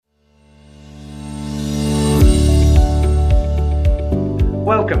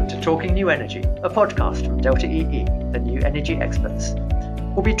Welcome to Talking New Energy, a podcast from Delta EE, the new energy experts.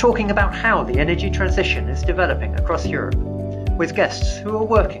 We'll be talking about how the energy transition is developing across Europe, with guests who are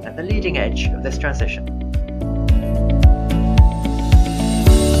working at the leading edge of this transition.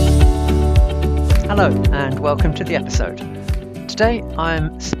 Hello, and welcome to the episode. Today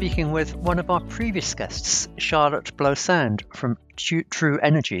I'm speaking with one of our previous guests, Charlotte Blosand from True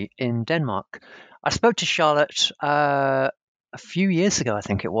Energy in Denmark. I spoke to Charlotte a few years ago, I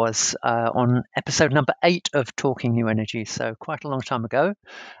think it was, on episode number 8 of Talking New Energy, so quite a long time ago.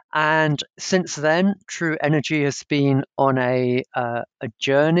 And since then, True Energy has been on a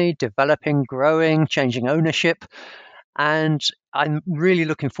journey, developing, growing, changing ownership. And I'm really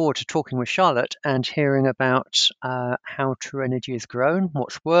looking forward to talking with Charlotte and hearing about how True Energy has grown,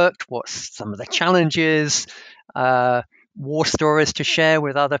 what's worked, what's some of the challenges, war stories to share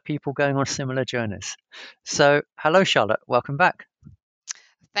with other people going on similar journeys. So, hello, Charlotte. Welcome back.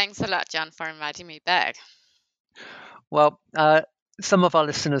 Thanks a lot, John, for inviting me back. Well, some of our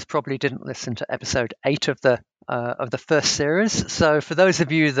listeners probably didn't listen to episode 8 of the first series. So, for those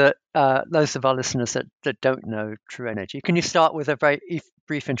of you those of our listeners that don't know True Energy, can you start with a very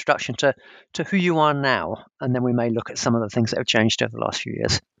brief introduction to who you are now, and then we may look at some of the things that have changed over the last few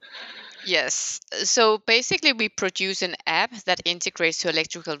years. Yes. So basically, we produce an app that integrates to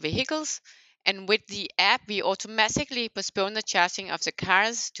electrical vehicles. And with the app, we automatically postpone the charging of the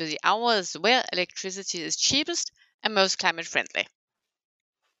cars to the hours where electricity is cheapest and most climate friendly.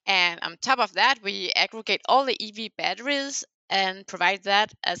 And on top of that, we aggregate all the EV batteries and provide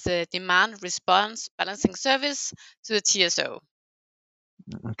that as a demand response balancing service to the TSO.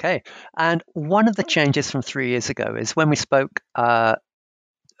 Okay. And one of the changes from 3 years ago is when we spoke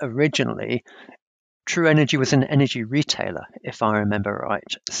originally, True Energy was an energy retailer, if I remember right.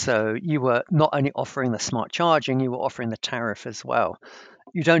 So you were not only offering the smart charging, you were offering the tariff as well.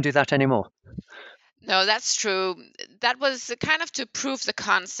 You don't do that anymore. No, that's true. That was kind of to prove the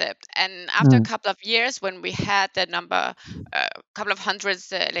concept. And after a couple of years, when we had the number, a couple of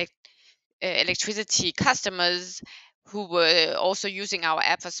hundreds electricity customers who were also using our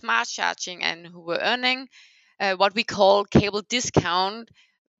app for smart charging and who were earning what we call cable discount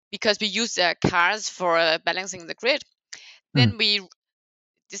because we use their cars for balancing the grid, then we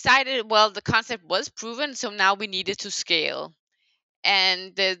decided, well, the concept was proven, so now we needed to scale.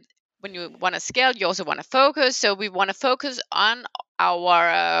 And when you want to scale, you also want to focus. So we want to focus on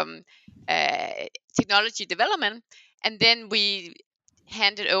our technology development, and then we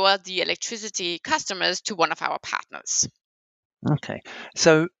handed over the electricity customers to one of our partners. Okay.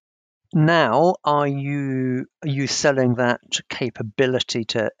 So now are you selling that capability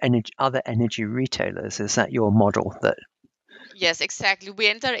to other energy retailers? Is that your model? Yes, exactly. We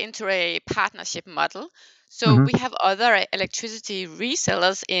enter into a partnership model. So we have other electricity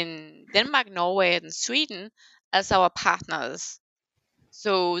resellers in Denmark, Norway, and Sweden as our partners.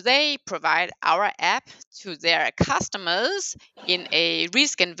 So they provide our app to their customers in a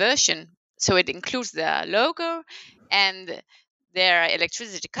reskin version. So it includes their logo, and their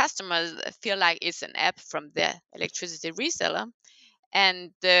electricity customers feel like it's an app from their electricity reseller.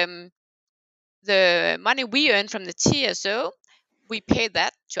 And the money we earn from the TSO, we pay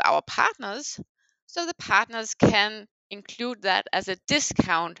that to our partners. So the partners can include that as a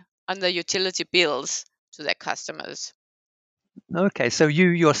discount on the utility bills to their customers. Okay, so you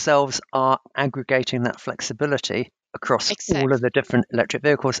yourselves are aggregating that flexibility across all of Exactly. the different electric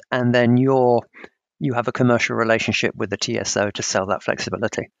vehicles, and then you have a commercial relationship with the TSO to sell that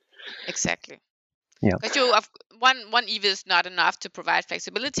flexibility. Exactly. Yeah. Because one EV is not enough to provide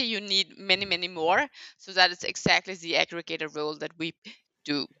flexibility. You need many, many more. So that is exactly the aggregator role that we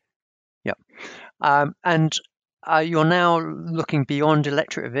do. Yeah. And you're now looking beyond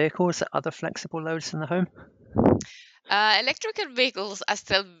electric vehicles at other flexible loads in the home? Electrical vehicles are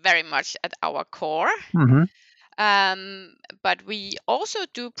still very much at our core. But we also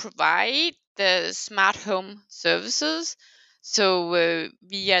do provide the smart home services. So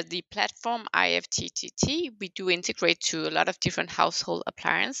via the platform IFTTT, we do integrate to a lot of different household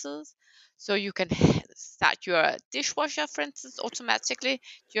appliances. So you can start your dishwasher, for instance, automatically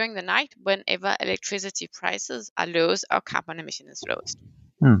during the night whenever electricity prices are lowest or carbon emission is lowest.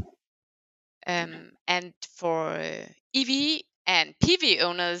 And for EV and PV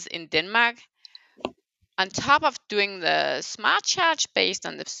owners in Denmark, on top of doing the smart charge based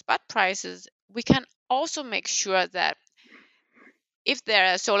on the spot prices, we can also make sure that if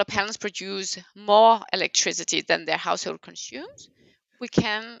their solar panels produce more electricity than their household consumes, we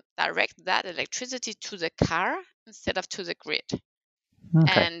can direct that electricity to the car instead of to the grid.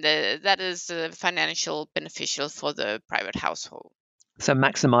 Okay. And that is financial beneficial for the private household. So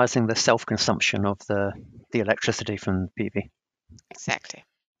maximizing the self-consumption of the electricity from the PV. Exactly.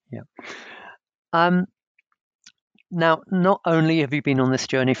 Yeah. Now, not only have you been on this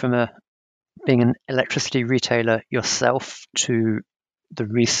journey from being an electricity retailer yourself to the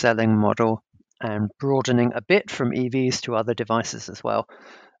reselling model and broadening a bit from EVs to other devices as well,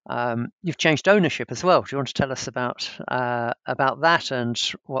 you've changed ownership as well. Do you want to tell us about that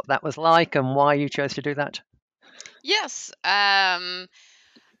and what that was like and why you chose to do that? Yes. Well,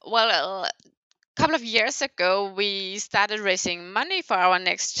 a couple of years ago, we started raising money for our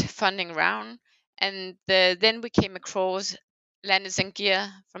next funding round, and then we came across Landis+Gyr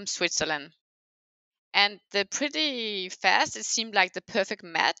from Switzerland. And pretty fast, it seemed like the perfect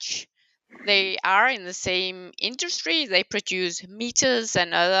match. They are in the same industry. They produce meters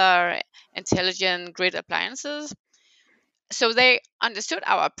and other intelligent grid appliances. So they understood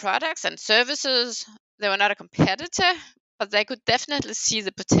our products and services. They were not a competitor, but they could definitely see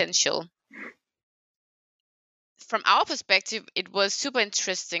the potential. From our perspective, it was super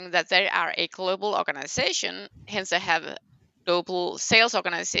interesting that they are a global organization, hence they have a global sales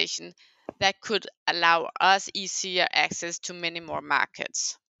organization that could allow us easier access to many more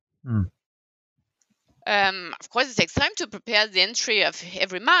markets. Of course, it takes time to prepare the entry of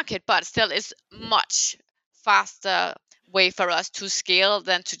every market, but still it's much faster way for us to scale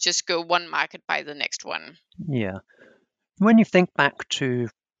than to just go one market by the next one. Yeah. When you think back to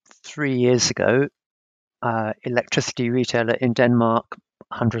 3 years ago, electricity retailer in Denmark,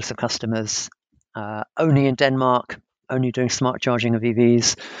 hundreds of customers, only in Denmark, only doing smart charging of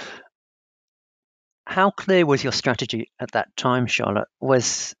EVs. How clear was your strategy at that time, Charlotte?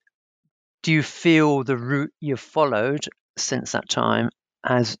 Do you feel the route you've followed since that time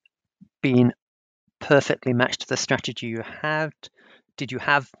has been perfectly matched to the strategy you had? Did you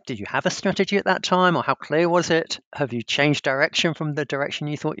have a strategy at that time, or how clear was it? Have you changed direction from the direction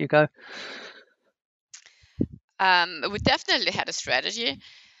you thought you'd go? We definitely had a strategy,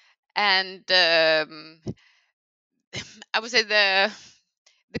 and I would say the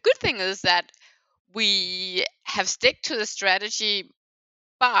good thing is that we have stick to the strategy,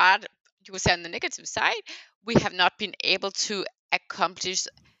 but you would say on the negative side, we have not been able to accomplish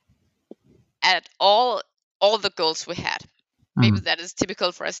at all the goals we had. Maybe that is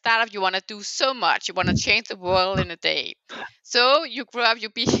typical for a startup. You want to do so much. You want to change the world in a day. So you grow up. You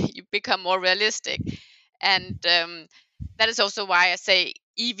become more realistic, and that is also why I say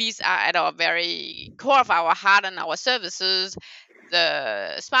EVs are at our very core of our heart and our services.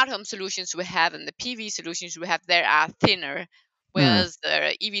 The smart home solutions we have and the PV solutions we have there are thinner, whereas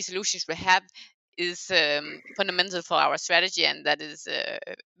the EV solutions we have is fundamental for our strategy, and that is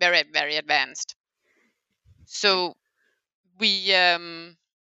very, very advanced. So we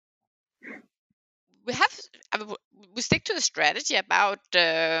stick to the strategy about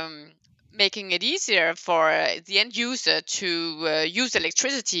making it easier for the end user to use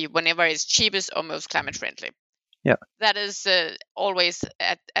electricity whenever it's cheapest or most climate friendly. Yeah, that is always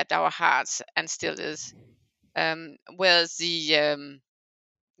at our hearts and still is. Whereas the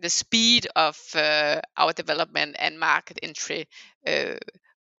speed of our development and market entry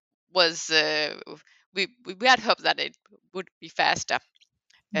was we had hoped that it would be faster.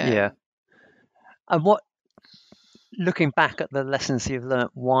 Yeah. And looking back at the lessons you've learned,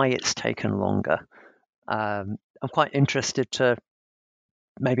 why it's taken longer, I'm quite interested to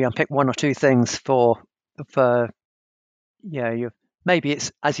maybe unpick one or two things maybe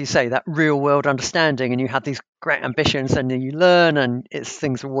it's, as you say, that real world understanding, and you have these great ambitions and then you learn, and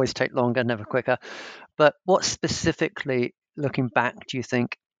things always take longer, never quicker. But what specifically, looking back, do you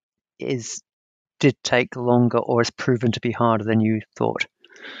think did take longer or has proven to be harder than you thought?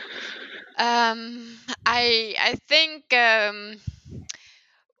 I think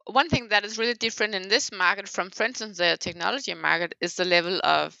one thing that is really different in this market from, for instance, the technology market is the level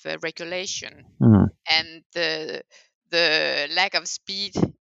of regulation and the lack of speed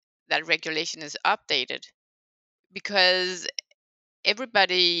that regulation is updated, because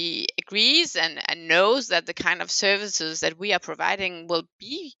everybody agrees and knows that the kind of services that we are providing will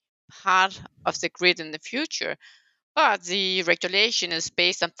be part of the grid in the future, but the regulation is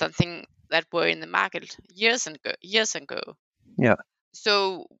based on something that were in the market years ago. Yeah.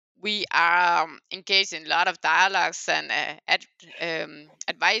 So we are engaged in a lot of dialogues and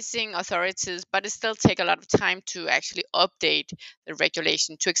advising authorities, but it still takes a lot of time to actually update the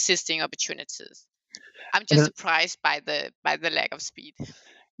regulation to existing opportunities. I'm just surprised by the lack of speed.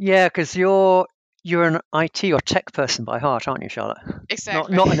 Yeah, because you're an IT or tech person by heart, aren't you, Charlotte?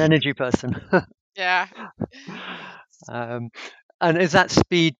 Exactly. Not an energy person. Yeah. And is that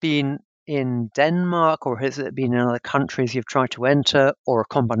speed been in Denmark, or has it been in other countries you've tried to enter, or a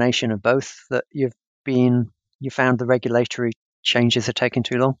combination of both that you found the regulatory changes are taking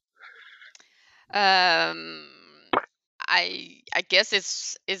too long? Um, I guess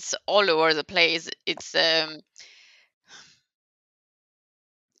it's all over the place. It's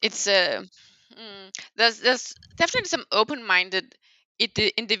there's definitely some open-minded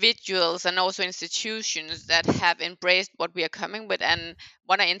individuals and also institutions that have embraced what we are coming with and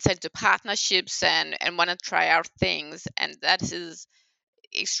want to enter into partnerships and want to try out things, and that is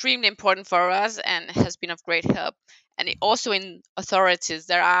extremely important for us and has been of great help. And also in authorities,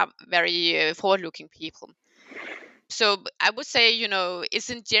 there are very forward-looking people. So I would say, it's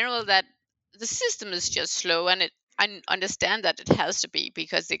in general that the system is just slow, and I understand that it has to be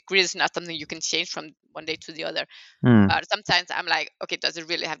because the grid is not something you can change from one day to the other. Hmm. But sometimes I'm like, okay, does it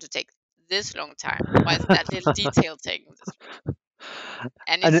really have to take this long time? Why is that little detail taking this?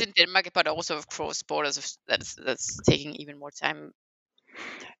 And And it's in Denmark, but also of cross borders that's taking even more time.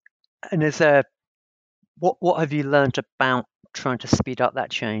 is there what have you learned about trying to speed up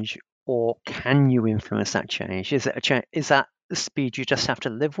that change, or can you influence that change? Is it is that the speed you just have to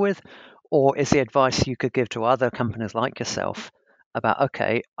live with, or is the advice you could give to other companies like yourself about,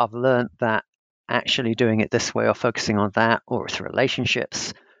 okay, I've learned that actually doing it this way or focusing on that, or it's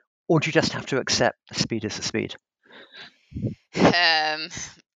relationships, or do you just have to accept the speed is the speed? Um,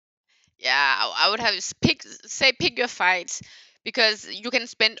 yeah, I would have pick your fights, because you can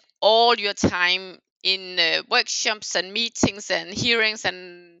spend all your time in workshops and meetings and hearings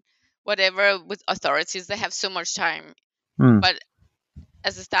and whatever with authorities. They have so much time, Hmm. but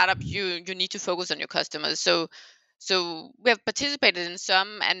as a startup, you need to focus on your customers. So we have participated in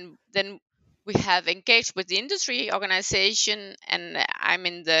some, and then we have engaged with the industry organization, and I'm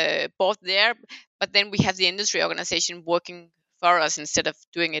in the board there. But then we have the industry organization working for us instead of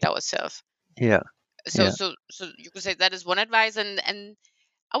doing it ourselves. Yeah. So Yeah. so so you could say that is one advice, and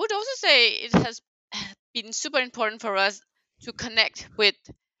I would also say it has been super important for us to connect with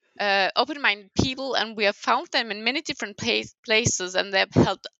open-minded people, and we have found them in many different places, and they've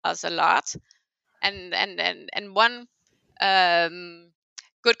helped us a lot. And one um,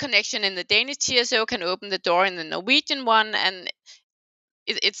 good connection in the Danish TSO can open the door in the Norwegian one, and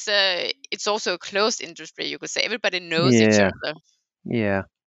it's also a closed industry. You could say everybody knows each Yeah. other. Yeah.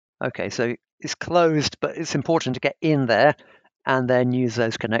 Okay, so it's closed, but it's important to get in there and then use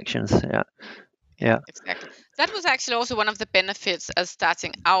those connections. Yeah. Yeah, Yeah. exactly. That was actually also one of the benefits of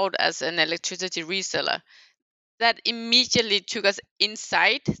starting out as an electricity reseller. That immediately took us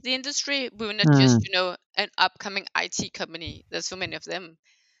inside the industry. We were not just, Hmm. an upcoming IT company. There's so many of them,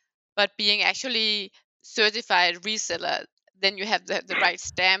 but being actually certified reseller, then you have the right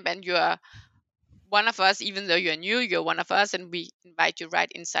stamp, and you are one of us. Even though you're new, you're one of us, and we invite you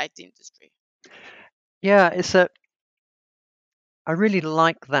right inside the industry. Yeah, I really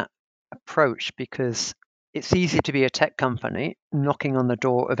like that approach because it's easy to be a tech company knocking on the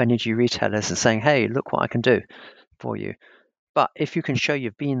door of energy retailers and saying, "Hey, look what I can do for you." But if you can show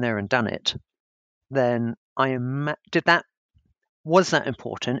you've been there and done it, then was that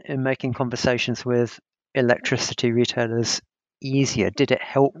important in making conversations with electricity retailers easier? Did it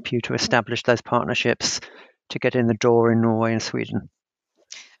help you to establish those partnerships to get in the door in Norway and Sweden?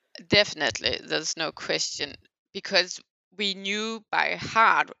 Definitely, there's no question, because we knew by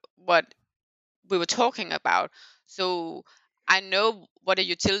heart what we were talking about. So I know what a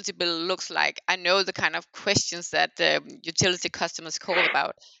utility bill looks like. I know the kind of questions that utility customers call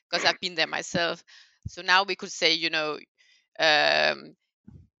about, because I've been there myself. So now we could say, um,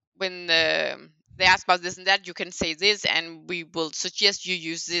 when they ask about this and that, you can say this, and we will suggest you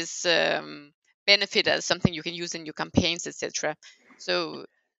use this benefit as something you can use in your campaigns, etc. So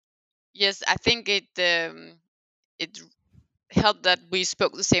yes, I think it helped that we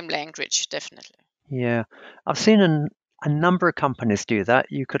spoke the same language, definitely. Yeah, I've seen a number of companies do that.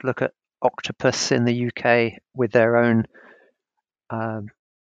 You could look at Octopus in the UK with their own um,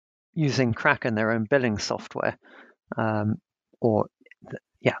 using Kraken, their own billing software, um, or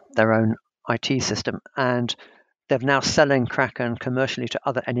yeah, their own IT system, and they're now selling Kraken commercially to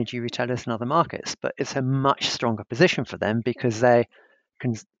other energy retailers in other markets. But it's a much stronger position for them because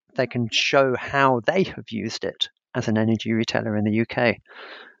can they can show how they have used it as an energy retailer in the UK.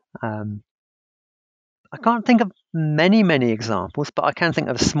 Um, I can't think of many examples, but I can think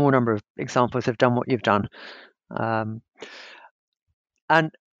of a small number of examples who've done what you've done. Um,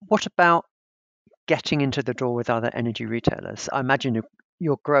 and what about getting into the door with other energy retailers? I imagine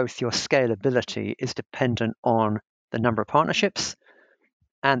your growth, your scalability is dependent on the number of partnerships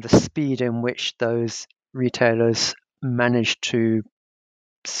and the speed in which those retailers manage to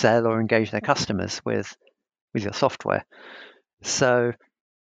sell or engage their customers with your software. So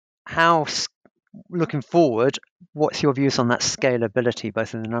looking forward, what's your views on that scalability,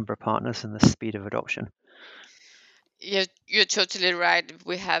 both in the number of partners and the speed of adoption? You're totally right.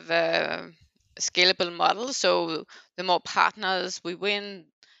 We have a scalable model, so the more partners we win,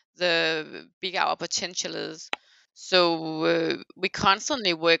 the bigger our potential is. So we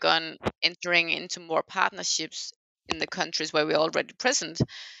constantly work on entering into more partnerships in the countries where we're already present,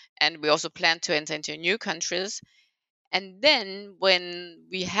 and we also plan to enter into new countries. And then when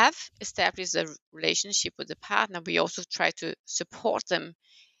we have established a relationship with the partner, we also try to support them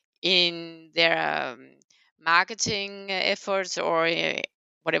in their marketing efforts, or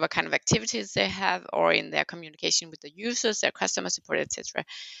whatever kind of activities they have, or in their communication with the users, their customer support, etc.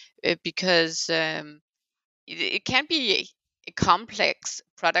 Because it can be a complex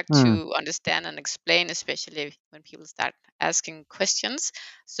product to understand and explain, especially when people start asking questions.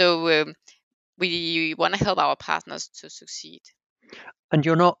 So we want to help our partners to succeed. And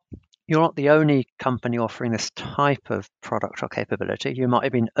you're not the only company offering this type of product or capability. You might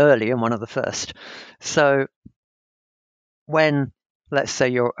have been early and one of the first. So when, let's say,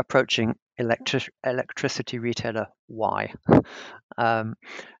 you're approaching electricity retailer Y, I'm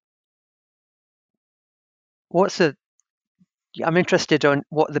interested on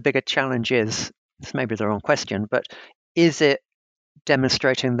what the bigger challenge is. This may be the wrong question, but is it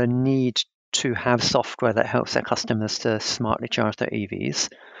demonstrating the need to have software that helps their customers to smartly charge their EVs?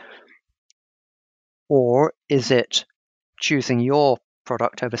 Or is it choosing your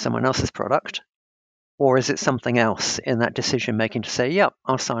product over someone else's product? Or is it something else in that decision making to say, yep,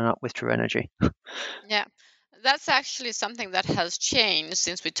 I'll sign up with True Energy? Yeah, that's actually something that has changed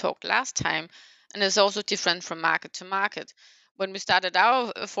since we talked last time, and is also different from market to market. When we started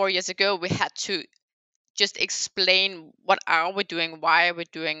out 4 years ago, we had to just explain what are we doing, why are we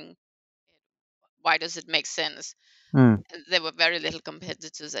doing, why does it make sense. Mm. And there were very little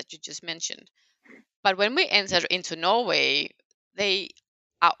competitors that you just mentioned. But when we entered into Norway, they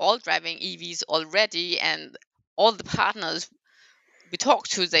are all driving EVs already, and all the partners we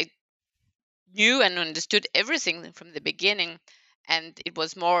talked to, they knew and understood everything from the beginning, and it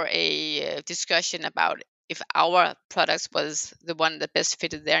was more a discussion about if our products was the one that best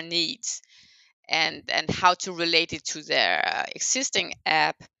fitted their needs, and how to relate it to their existing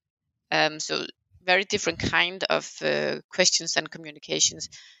app. So very different kind of questions and communications.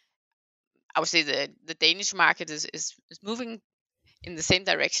 I would say the Danish market is moving in the same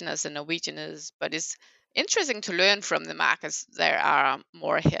direction as the Norwegian is, but it's interesting to learn from the markets that are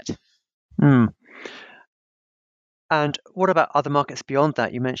more ahead. Mm. And what about other markets beyond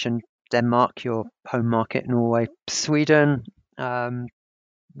that? You mentioned Denmark, your home market, Norway, Sweden.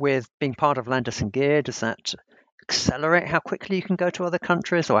 With being part of Landis+Gyr, does that accelerate how quickly you can go to other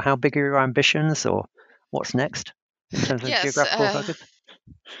countries, or how big are your ambitions, or what's next in terms of Yes, geographical focus?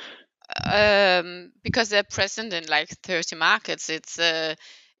 because they're present in like 30 markets, it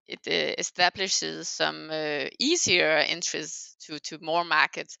establishes some easier entries to more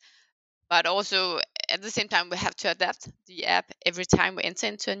markets. But also at the same time, we have to adapt the app every time we enter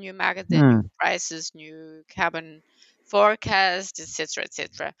into a new market. There are new prices, new carbon forecast, etc.,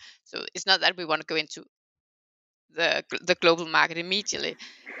 etc. So it's not that we want to go into the global market immediately.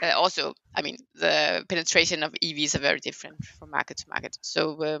 Also, I mean, the penetration of EVs are very different from market to market.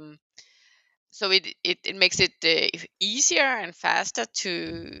 So it makes it easier and faster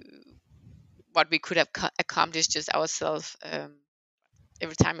to what we could have accomplished just ourselves.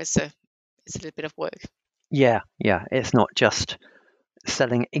 Every time it's a little bit of work. Yeah, it's not just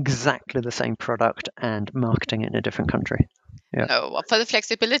selling exactly the same product and marketing it in a different country. Yeah. No, for the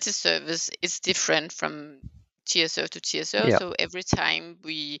flexibility service, it's different from TSO to TSO. Yeah. So every time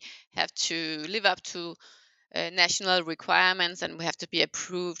we have to live up to national requirements, and we have to be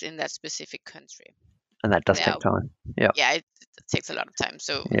approved in that specific country. And that does take time. Yeah. Yeah, it takes a lot of time.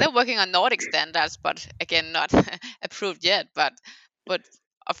 So they're working on Nordic standards, but again, not approved yet. But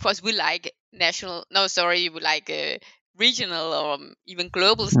of course, we like we like regional or even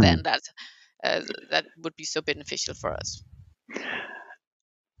global standards. That would be so beneficial for us.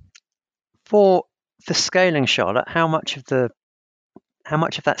 For the scaling, Charlotte, how much of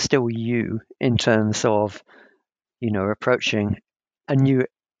that's still you in terms of, approaching a new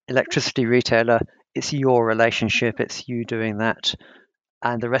electricity retailer? It's your relationship, it's you doing that,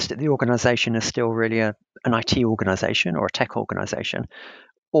 and the rest of the organization is still really an IT organization or a tech organization?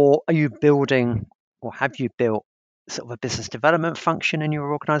 Or are you building, or have you built sort of a business development function in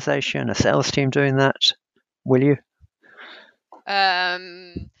your organization, a sales team doing that? Will you? Yeah,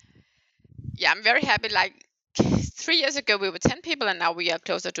 I'm very happy. Like 3 years ago we were 10 people, and now we are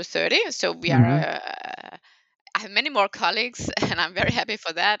closer to 30. So we Hmm. are. I have many more colleagues, and I'm very happy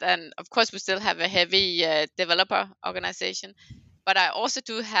for that. And of course, we still have a heavy developer organization, but I also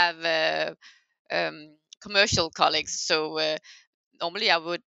do have commercial colleagues. So normally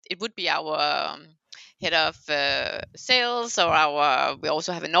it would be our head of sales, or our we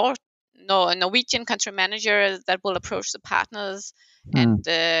also have a Norwegian country manager that will approach the partners, and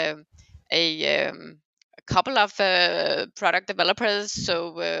Mm. a couple of product developers.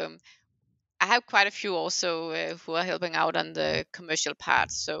 So I have quite a few also who are helping out on the commercial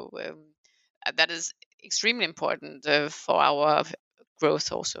part. So that is extremely important for our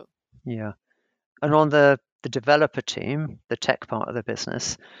growth also. Yeah. And on the developer team, the tech part of the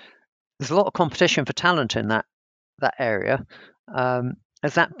business, there's a lot of competition for talent in that area.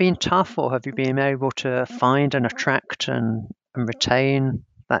 Has that been tough, or have you been able to find and attract and retain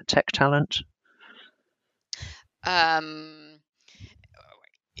that tech talent? Um,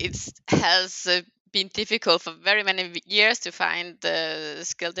 it has been difficult for very many years to find the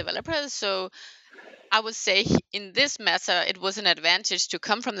skilled developers. So I would say in this matter, it was an advantage to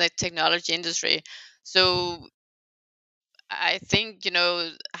come from the technology industry. So I think,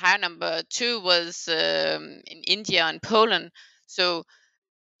 hire number two was in India and Poland. So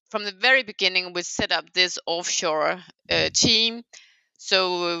from the very beginning, we set up this offshore team.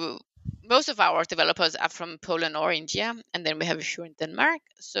 So most of our developers are from Poland or India, and then we have a few in Denmark.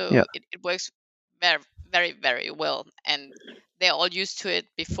 Yeah. So it works very, very, very well, and they're all used to it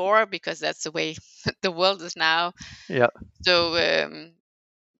before because that's the way the world is now. Yeah. So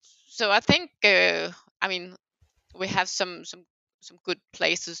so I think I mean we have some good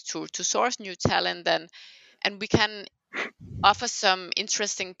places to source new talent, and we can offer some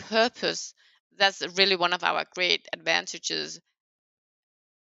interesting purpose. That's really one of our great advantages.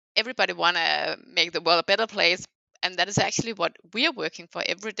 Everybody want to make the world a better place, and that is actually what we are working for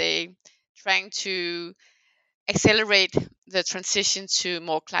every day, trying to accelerate the transition to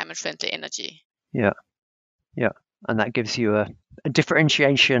more climate friendly energy. Yeah. Yeah. And that gives you a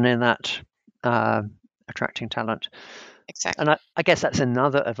differentiation in that uh, attracting talent. And Exactly. I guess that's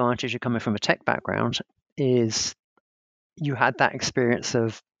another advantage of coming from a tech background is you had that experience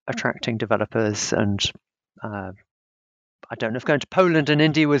of attracting developers and uh, I don't know if going to Poland and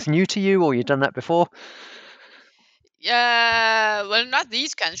India was new to you or you'd done that before. Yeah, well, not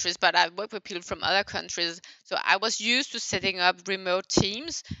these countries, but I work with people from other countries. So I was used to setting up remote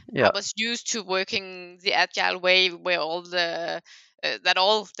teams. I Yeah. was used to working the agile way, where all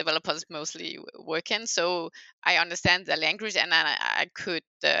developers mostly work in. So I understand the language, and I could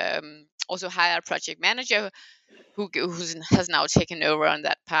also hire a project manager has now taken over on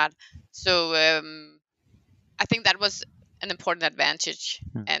that part. So I think that was an important advantage,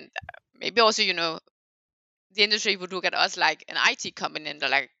 Hmm. and maybe also, the industry would look at us like an IT company and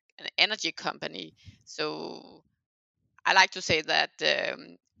like an energy company. So I like to say that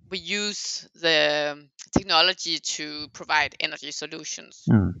we use the technology to provide energy solutions.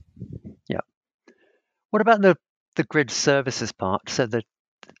 Hmm. Yeah. What about the grid services part? So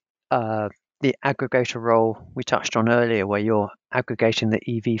uh, the aggregator role we touched on earlier, where you're aggregating the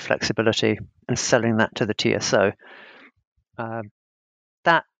EV flexibility and selling that to the TSO. Uh,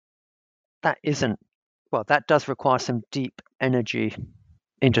 that that isn't well. That does require some deep energy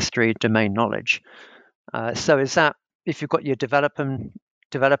industry domain knowledge. So is that if you've got your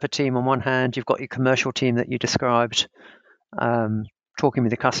developer team on one hand, you've got your commercial team that you described, um, talking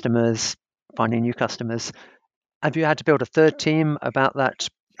with the customers, finding new customers. Have you had to build a third team about that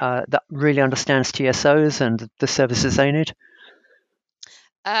that really understands TSOs and the services they need?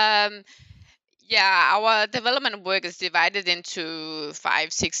 Um, yeah, our development work is divided into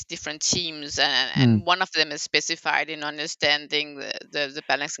 5, 6 different teams, Mm. and one of them is specified in understanding the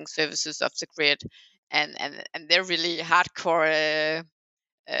balancing services of the grid, and they're really hardcore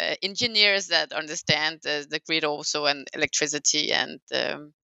engineers that understand the grid also, and electricity, and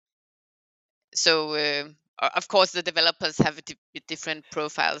so of course the developers have different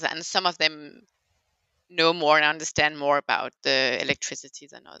profiles, and some of them know more and understand more about the electricity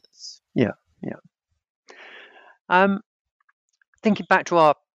than others. Yeah, yeah. Um, Thinking back to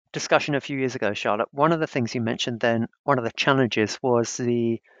our discussion a few years ago, Charlotte, one of the things you mentioned then, one of the challenges was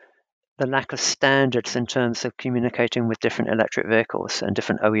the lack of standards in terms of communicating with different electric vehicles and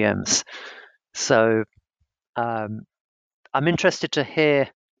different OEMs. So um, I'm interested to hear.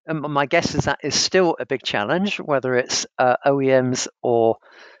 My guess is that is still a big challenge, whether it's OEMs or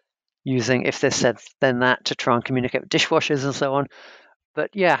using if this said then that to try and communicate with dishwashers and so on.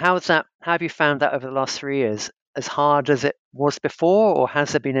 But yeah, how's that? How have you found that over the last 3 years? As hard as it was before, or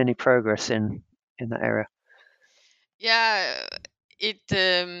has there been any progress in that area? Yeah, it.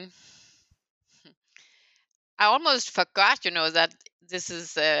 I almost forgot, that this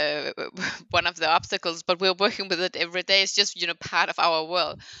is one of the obstacles, but we're working with it every day. It's just, part of our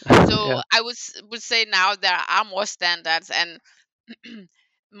world. So Yeah. I would say now there are more standards, and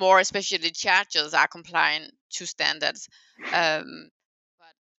more, especially chargers, are compliant to standards. Um,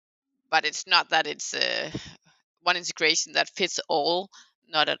 but but it's not that it's one integration that fits all,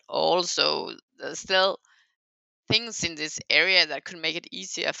 not at all. So there's still things in this area that could make it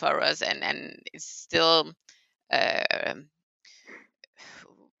easier for us, and it's still. Uh,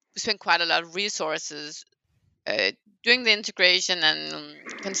 we spend quite a lot of resources uh, doing the integration and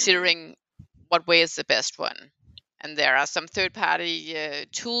considering what way is the best one. And there are some third-party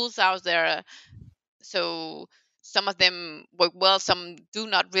tools out there, so some of them work well, some do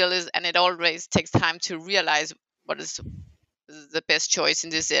not really, and it always takes time to realize what is the best choice in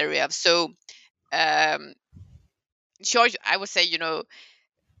this area. So, um, short, I would say,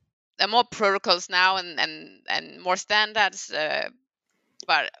 there are more protocols now, and more standards.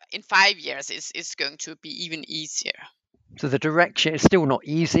 But in 5 years, it's going to be even easier. So the direction is still not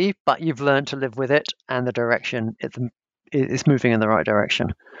easy, but you've learned to live with it, and the direction it's moving in the right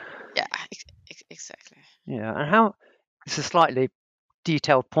direction. Yeah, exactly. Yeah, and how it's a slightly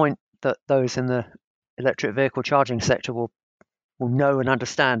detailed point that those in the electric vehicle charging sector will know and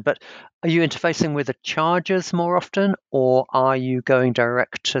understand. But are you interfacing with the chargers more often, or are you going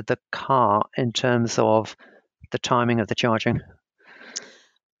direct to the car in terms of the timing of the charging?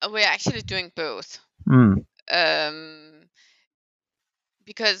 We're actually doing both. Mm. Um,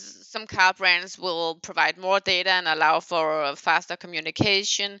 because some car brands will provide more data and allow for faster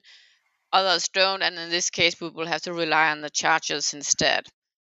communication, others don't, and in this case, we will have to rely on the chargers instead.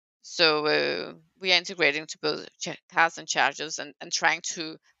 So we are integrating to both cars and chargers, and trying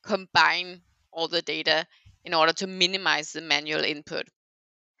to combine all the data in order to minimize the manual input.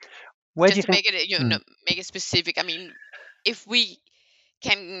 Where do Just you to think? make it, Mm. make it specific. I mean, if we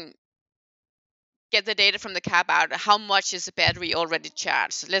can get the data from the car about how much is the battery already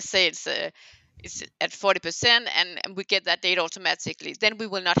charged. Let's say it's at 40%, and we get that data automatically. Then we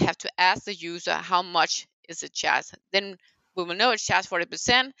will not have to ask the user how much is it charged. Then we will know it's charged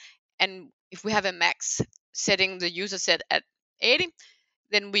 40%, and if we have a max setting the user set at 80,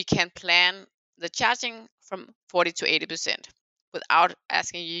 then we can plan the charging from 40 to 80% without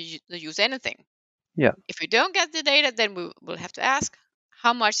asking the user anything. Yeah, If we don't get the data, then we will have to ask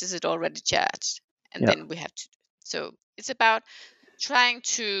how much is it already charged, and yeah. then we have to. So it's about trying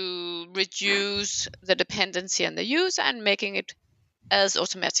to reduce the dependency on the user and making it as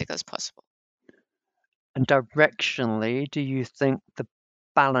automatic as possible. And directionally, do you think the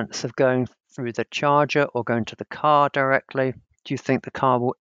balance of going through the charger or going to the car directly, do you think the car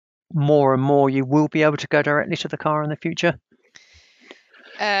will more and more you will be able to go directly to the car in the future?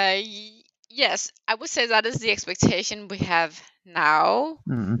 Yes, I would say that is the expectation we have now.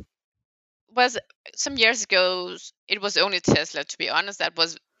 Mm. Was some years ago, it was only Tesla, to be honest, that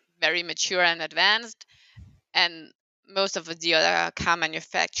was very mature and advanced, and most of the other car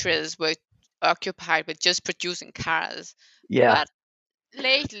manufacturers were occupied with just producing cars. Yeah. But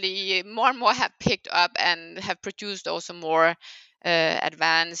lately, more and more have picked up and have produced also more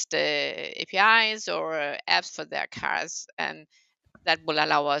advanced APIs or apps for their cars, and that will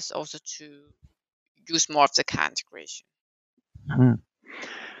allow us also to use more of the car integration. Mm.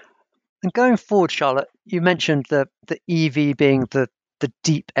 And going forward, Charlotte, you mentioned the EV being the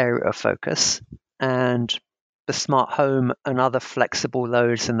deep area of focus, and the smart home and other flexible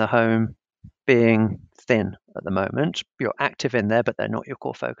loads in the home being thin at the moment. You're active in there, but they're not your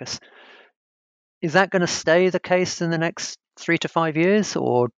core focus. Is that going to stay the case in the next 3 to 5 years,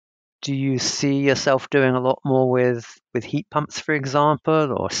 or do you see yourself doing a lot more with heat pumps, for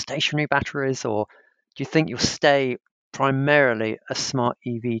example, or stationary batteries, or do you think you'll stay primarily a smart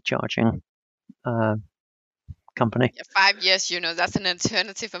EV charging company? Yeah, 5 years, that's an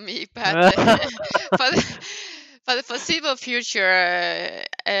eternity for me. But for the foreseeable future,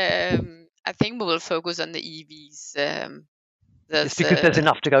 I think we will focus on the EVs. It's There's because there's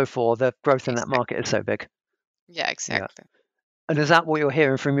enough to go for. The growth in that exactly, market is so big. yeah, Yeah. exactly. And is that what you're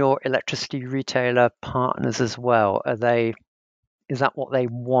hearing from your electricity retailer partners as well? Is that what they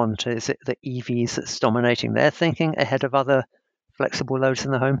want? Is it the EVs that's dominating their thinking ahead of other flexible loads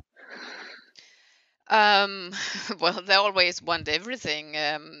in the home? Um, well, they always want everything.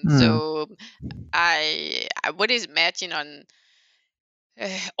 Hmm. So I would imagine on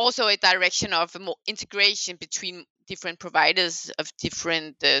also a direction of more integration between different providers of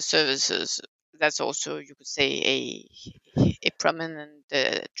different services. That's also, you could say, a prominent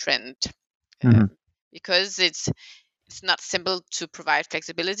trend, Hmm. because it's it's not simple to provide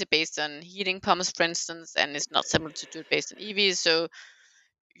flexibility based on heating pumps, for instance, and it's not simple to do it based on EVs. So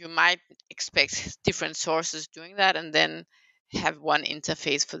you might expect different sources doing that, and then have one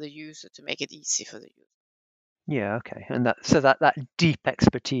interface for the user to make it easy for the user. Yeah, okay. And that deep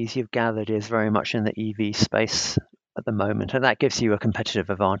expertise you've gathered is very much in the EV space at the moment, and that gives you a competitive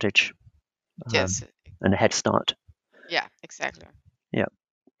advantage Yes. and a head start. Yeah, exactly. Yeah.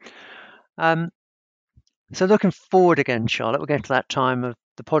 So looking forward again, Charlotte, we're getting to that time of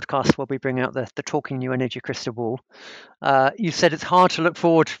the podcast where we bring out the Talking New Energy crystal ball. You said it's hard to look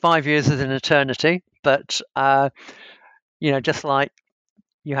forward 5 years as an eternity, but just like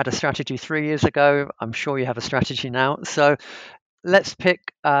you had a strategy 3 years ago, I'm sure you have a strategy now. So let's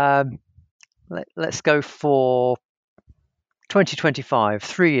pick. Let's go for 2025,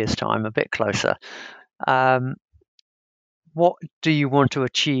 3 years time, a bit closer. What do you want to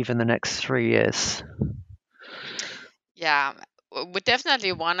achieve in the next 3 years? Yeah, we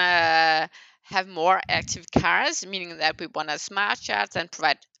definitely want to have more active cars, meaning that we want to smart charge and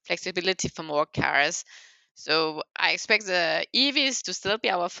provide flexibility for more cars. So I expect the EVs to still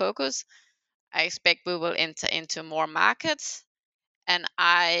be our focus. I expect we will enter into more markets, and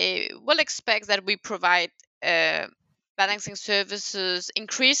I will expect that we provide balancing services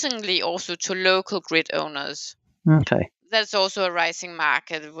increasingly also to local grid owners. Okay. That's also a rising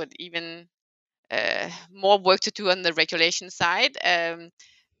market with even more work to do on the regulation side.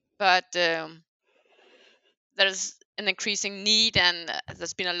 But there's an increasing need, and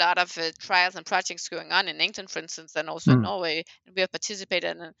there's been a lot of trials and projects going on in England, for instance, and also in Norway. And we have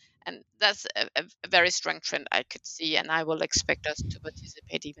participated in, and that's a very strong trend I could see, and I will expect us to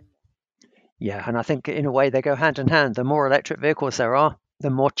participate even more. Yeah, and I think in a way they go hand in hand. The more electric vehicles there are, the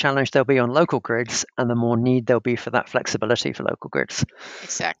more challenge there'll be on local grids, and the more need there'll be for that flexibility for local grids.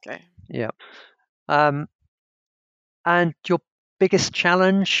 Exactly. Yeah. And your biggest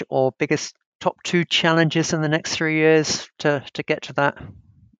challenge or biggest top 2 challenges in the next 3 years to get to that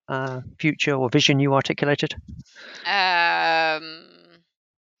future or vision you articulated?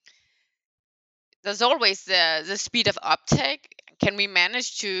 There's always the speed of uptake. Can we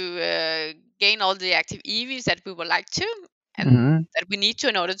manage to gain all the active EVs that we would like to, and that we need to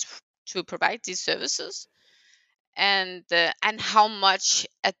in order to provide these services? And how much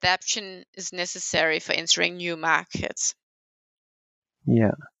adaptation is necessary for entering new markets?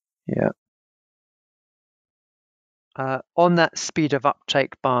 Yeah. On that speed of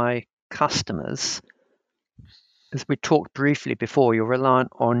uptake by customers, as we talked briefly before, you're reliant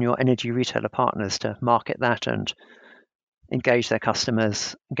on your energy retailer partners to market that and engage their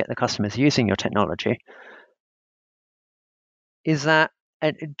customers, get the customers using your technology.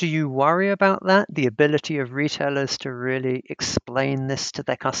 Do you worry about that, the ability of retailers to really explain this to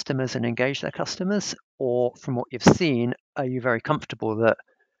their customers and engage their customers? Or from what you've seen, are you very comfortable that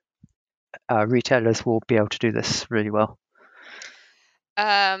retailers will be able to do this really well?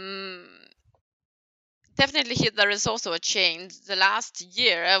 Definitely here there is also a change. The last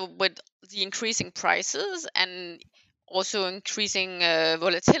year, with the increasing prices and also increasing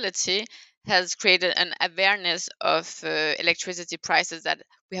volatility, has created an awareness of electricity prices that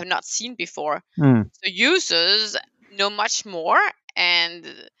we have not seen before. So users know much more, and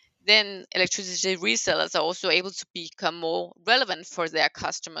then electricity resellers are also able to become more relevant for their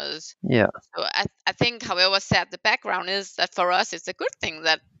customers. Yeah. So I think, however sad the background is, that for us it's a good thing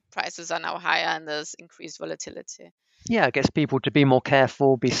that prices are now higher and there's increased volatility. Yeah, I guess people to be more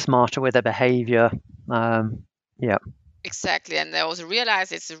careful, be smarter with their behavior. Yeah. Exactly, and they also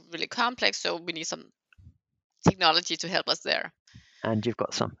realize it's really complex, so we need some technology to help us there. And you've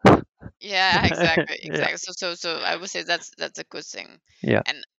got some. Yeah, exactly. Yeah. So I would say that's a good thing. Yeah.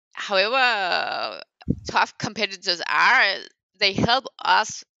 And however tough competitors are, they help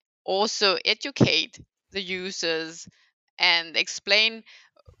us also educate the users and explain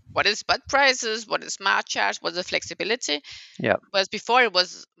what is spot prices, what is smart charge, what is the flexibility. Yeah. Whereas before it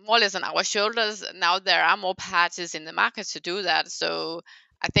was more or less on our shoulders. Now there are more parties in the market to do that. So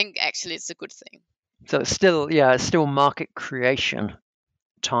I think actually it's a good thing. So it's still market creation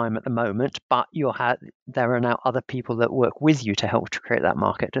time at the moment, but there are now other people that work with you to help to create that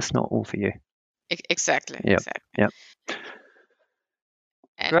market. It's not all for you. Exactly. Yeah. Exactly. Yeah.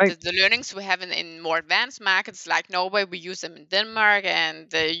 And Great. the learnings we have in more advanced markets like Norway, we use them in Denmark,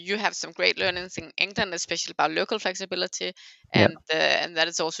 and you have some great learnings in England, especially about local flexibility, and that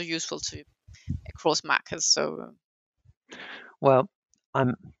is also useful to across markets. So, well,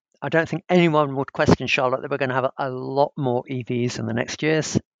 I don't think anyone would question, Charlotte, that we're going to have a lot more EVs in the next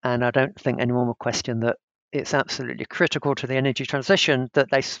years, and I don't think anyone would question that it's absolutely critical to the energy transition that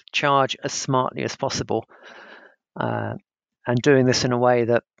they charge as smartly as possible. and doing this in a way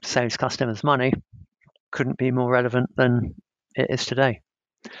that saves customers money couldn't be more relevant than it is today.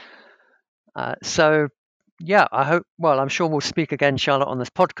 So yeah, I'm sure we'll speak again, Charlotte, on this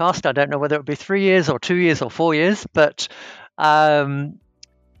podcast. I don't know whether it'll be 3 years or 2 years or 4 years, but thanks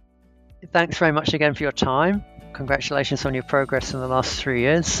very much again for your time. Congratulations on your progress in the last 3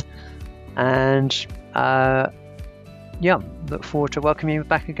 years. And look forward to welcoming you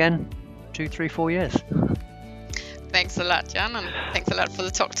back again 2, 3, 4 years. Thanks a lot, John, and thanks a lot for the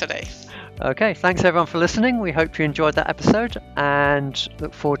talk today. Okay, thanks everyone for listening. We hope you enjoyed that episode and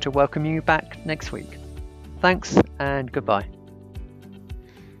look forward to welcoming you back next week. Thanks and goodbye.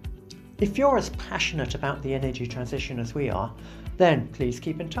 If you're as passionate about the energy transition as we are, then please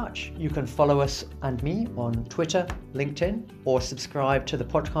keep in touch. You can follow us and me on Twitter, LinkedIn, or subscribe to the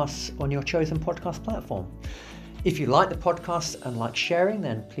podcasts on your chosen podcast platform. If you like the podcast and like sharing,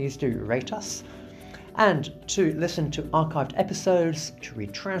 then please do rate us. And to listen to archived episodes, to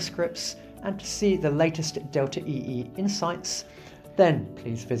read transcripts, and to see the latest Delta EE insights, then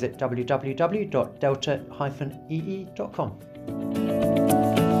please visit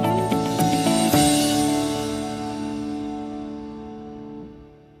www.delta-ee.com.